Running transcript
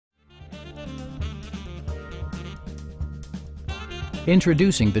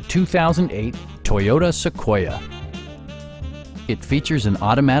Introducing the 2008 Toyota Sequoia. It features an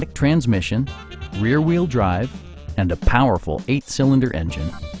automatic transmission, rear-wheel drive, and a powerful 8-cylinder engine.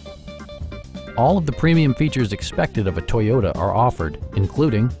 All of the premium features expected of a Toyota are offered,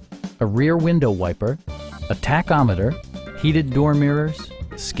 including a rear window wiper, a tachometer, heated door mirrors,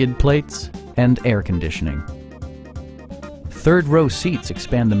 skid plates, and air conditioning. Third-row seats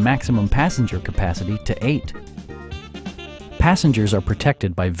expand the maximum passenger capacity to 8. Passengers are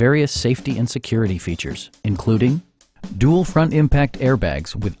protected by various safety and security features, including dual front impact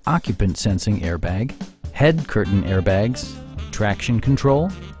airbags with occupant sensing airbag, head curtain airbags, traction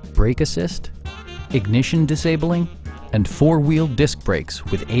control, brake assist, ignition disabling, and 4-wheel disc brakes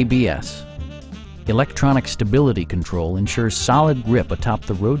with ABS. Electronic stability control ensures solid grip atop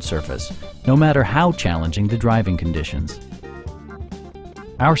the road surface, no matter how challenging the driving conditions.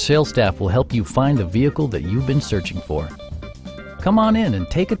 Our sales staff will help you find the vehicle that you've been searching for. Come on in and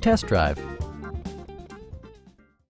take a test drive.